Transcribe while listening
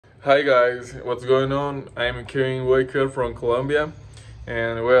Hi guys, what's going on? I'm Kevin Waker from Colombia,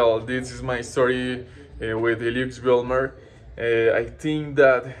 and well, this is my story with Eliux Belmar. I think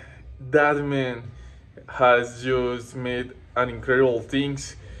that man has just made an incredible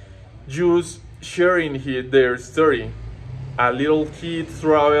things, just sharing their story. A little kid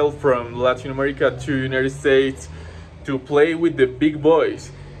traveled from Latin America to United States to play with the big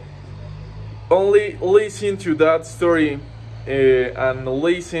boys. Only listen to that story and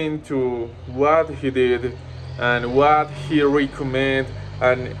listen to what he did and what he recommend,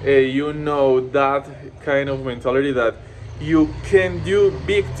 and you know that kind of mentality that you can do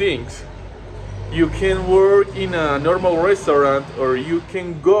big things. You can work in a normal restaurant, or you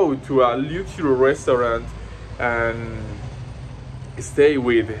can go to a luxury restaurant and stay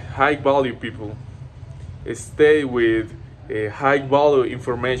with high value people, stay with high value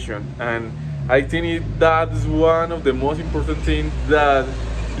information. And I think that's one of the most important things that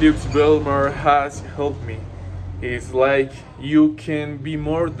Lux Belmar has helped me. It's like you can be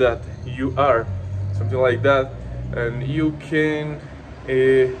more than you are, something like that, and you can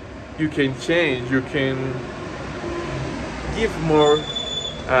change, you can give more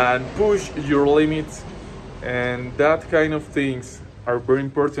and push your limits, and that kind of things are very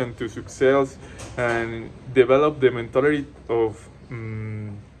important to success and develop the mentality of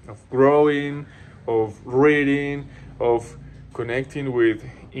growing, of reading, of connecting with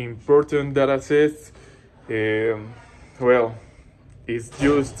important data sets. Well, it's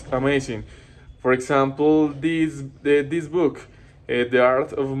just amazing. For example, this book, The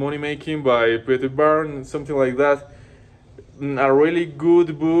Art of Money Making by Peter Barn, something like that. A really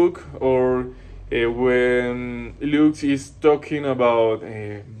good book. Or when Lux is talking about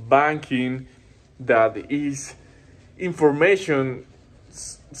banking, that is information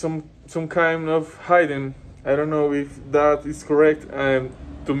some kind of hidden. I don't know if that is correct.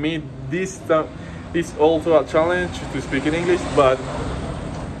 To me, this is also a challenge to speak in English, but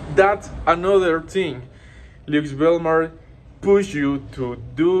that's another thing. Lux Belmar push you to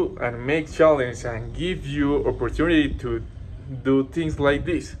do and make challenge and give you opportunity to do things like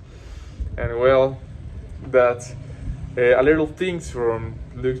this. And well, that's a little things from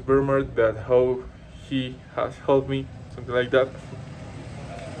Lux Belmar, that how he has helped me, something like that.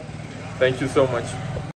 Thank you so much.